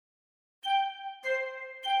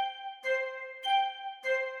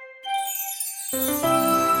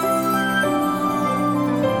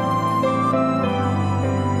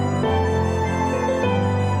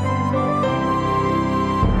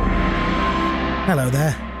Hello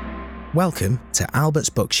there. Welcome to Albert's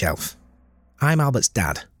Bookshelf. I'm Albert's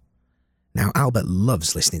dad. Now, Albert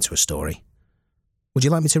loves listening to a story. Would you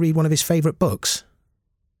like me to read one of his favourite books?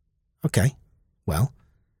 OK, well,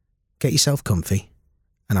 get yourself comfy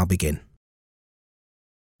and I'll begin.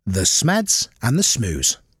 The Smeds and the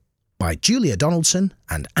Smoos by Julia Donaldson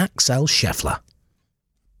and Axel Scheffler.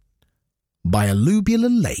 By a lubular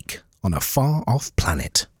lake on a far-off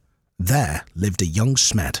planet, there lived a young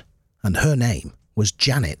Smed, and her name was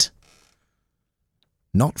Janet.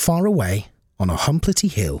 Not far away, on a humplety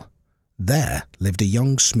hill, there lived a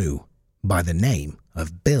young Smoo by the name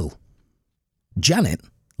of Bill. Janet,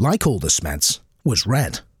 like all the Smeds, was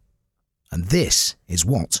red, and this is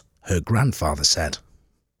what her grandfather said.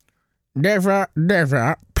 Never,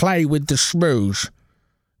 never play with the Smoos.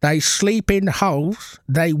 They sleep in holes,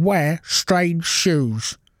 they wear strange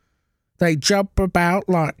shoes. They jump about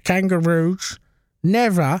like kangaroos.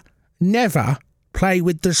 Never, never play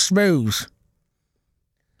with the Smoos.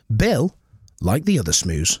 Bill, like the other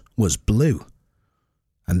Smoos, was blue,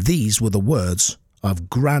 and these were the words of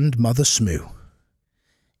Grandmother Smoo.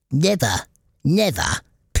 Never, never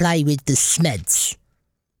play with the Smeds.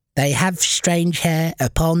 They have strange hair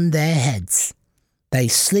upon their heads. They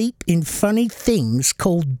sleep in funny things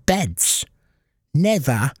called beds.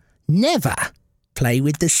 Never, never play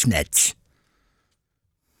with the Smeds.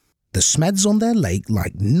 The Smeds on their lake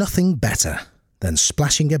liked nothing better than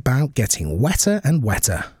splashing about, getting wetter and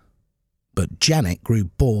wetter. But Janet grew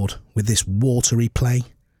bored with this watery play,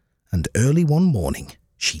 and early one morning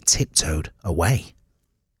she tiptoed away.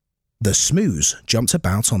 The Smoos jumped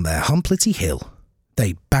about on their humplety hill.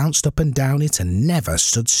 They bounced up and down it and never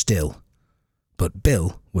stood still. But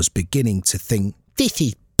Bill was beginning to think, This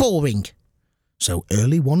is boring. So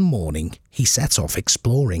early one morning he set off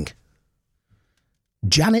exploring.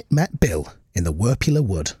 Janet met Bill in the Werpular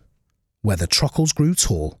Wood, where the trockles grew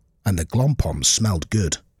tall and the glompoms smelled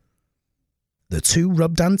good. The two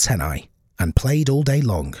rubbed antennae and played all day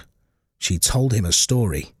long. She told him a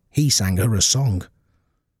story, he sang her a song.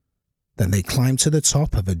 Then they climbed to the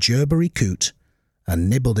top of a gerberry coot and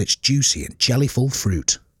nibbled its juicy and jellyful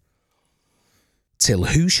fruit. Till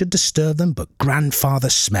who should disturb them but Grandfather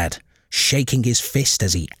Smed, shaking his fist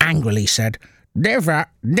as he angrily said, Never,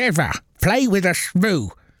 never play with a Smoo.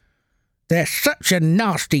 They're such a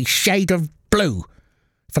nasty shade of blue.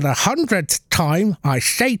 For the 100th time I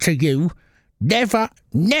say to you, never,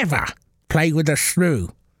 never play with a Smoo.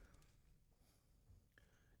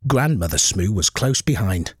 Grandmother Smoo was close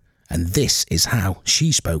behind, and this is how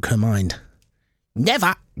she spoke her mind.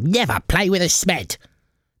 Never, never play with a Smed.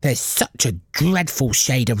 There's such a dreadful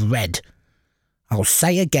shade of red. I'll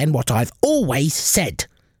say again what I've always said.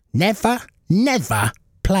 Never, never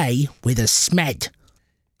play with a Smed.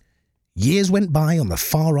 Years went by on the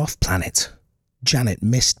far-off planet. Janet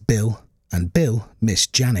missed Bill, and Bill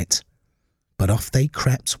missed Janet. But off they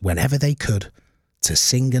crept whenever they could to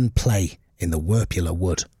sing and play in the Werpular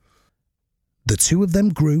Wood. The two of them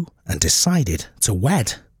grew and decided to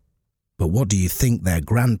wed. But what do you think their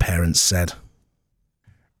grandparents said?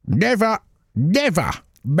 Never, never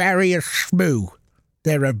marry a Smoo.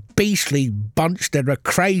 They're a beastly bunch, they're a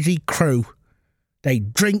crazy crew. They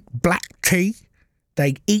drink black tea,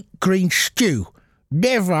 they eat green stew.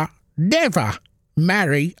 Never, never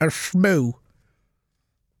marry a Smoo.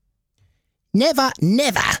 Never,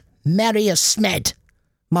 never marry a Smed.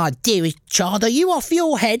 My dearest child, are you off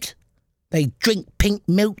your head? They drink pink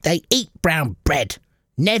milk, they eat brown bread.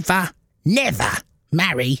 Never, never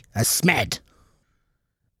marry a Smed.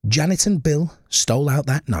 Janet and Bill stole out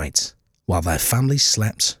that night, while their families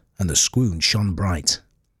slept and the squoon shone bright.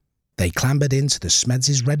 They clambered into the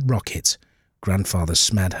Smeds' red rocket. Grandfather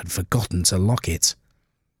Smed had forgotten to lock it.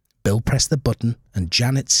 Bill pressed the button and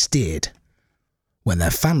Janet steered. When their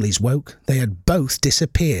families woke, they had both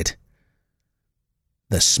disappeared.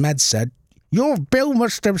 The Smeds said, Your Bill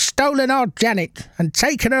must have stolen our Janet and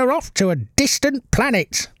taken her off to a distant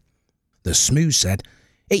planet. The Smoos said,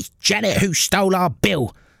 It's Janet who stole our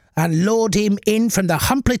Bill and lured him in from the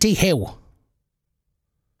humplety hill.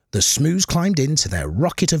 The Smoos climbed into their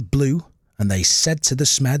rocket of blue, and they said to the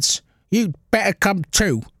Smeds, You'd better come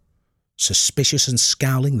too. Suspicious and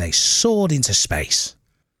scowling, they soared into space,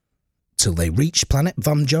 till they reached planet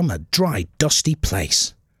Vumjum, a dry, dusty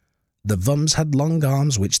place. The Vums had long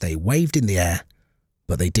arms which they waved in the air,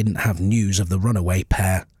 but they didn't have news of the runaway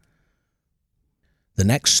pair. The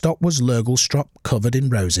next stop was Lurgelstrop, covered in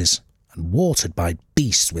roses, and watered by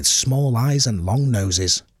beasts with small eyes and long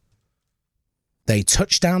noses. They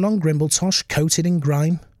touched down on Grimbletosh, coated in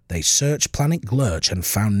grime. They searched planet Glurch and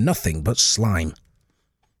found nothing but slime.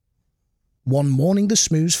 One morning the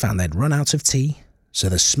Smoos found they'd run out of tea, so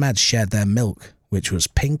the Smeds shared their milk, which was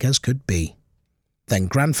pink as could be. Then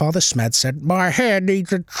Grandfather Smed said, "My hair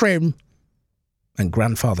needs a trim." and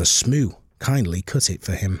Grandfather Smoo kindly cut it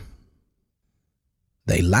for him.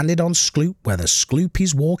 They landed on Skloop where the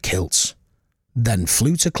Skloopies wore kilts, then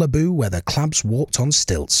flew to Claboo where the Clabs walked on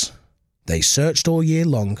stilts. They searched all year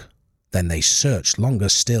long, then they searched longer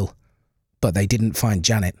still, but they didn't find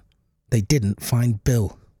Janet. They didn't find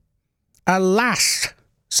Bill. "Alas,"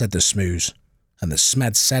 said the Smoos, and the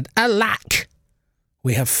Smeds said, "Alack!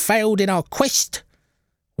 We have failed in our quest.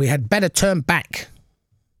 We had better turn back."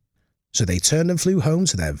 So they turned and flew home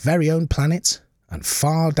to their very own planet, and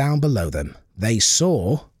far down below them they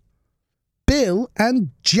saw Bill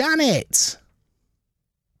and Janet.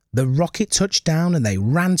 The rocket touched down and they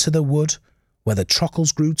ran to the wood where the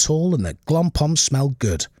trockles grew tall and the glompoms smelled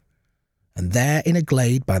good. And there in a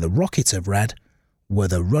glade by the rocket of red were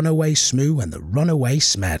the runaway Smoo and the runaway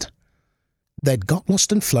Smed. They'd got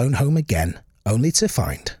lost and flown home again, only to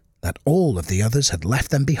find that all of the others had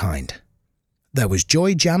left them behind. There was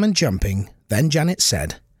joy, jam and jumping. Then Janet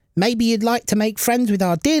said, "Maybe you'd like to make friends with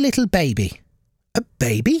our dear little baby." "A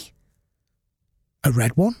baby? A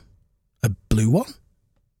red one? A blue one?"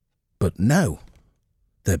 But no,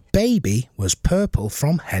 the baby was purple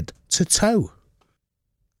from head to toe.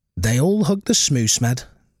 They all hugged the Smoo Smed,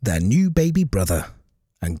 their new baby brother,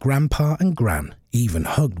 and Grandpa and Gran even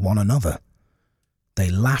hugged one another. They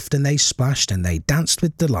laughed and they splashed and they danced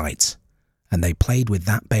with delight, and they played with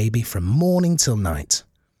that baby from morning till night.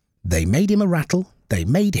 They made him a rattle, they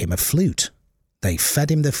made him a flute, they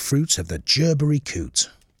fed him the fruit of the gerbery coot.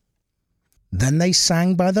 Then they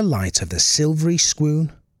sang by the light of the silvery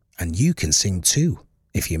squoon, and you can sing too,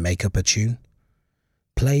 if you make up a tune.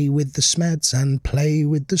 Play with the Smeds and play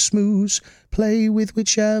with the Smoos, play with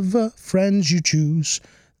whichever friends you choose.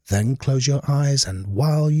 Then close your eyes and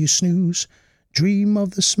while you snooze, dream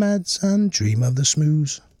of the Smeds and dream of the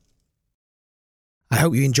Smoos. I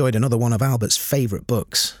hope you enjoyed another one of Albert's favourite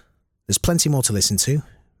books. There's plenty more to listen to.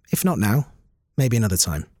 If not now, maybe another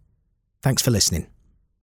time. Thanks for listening.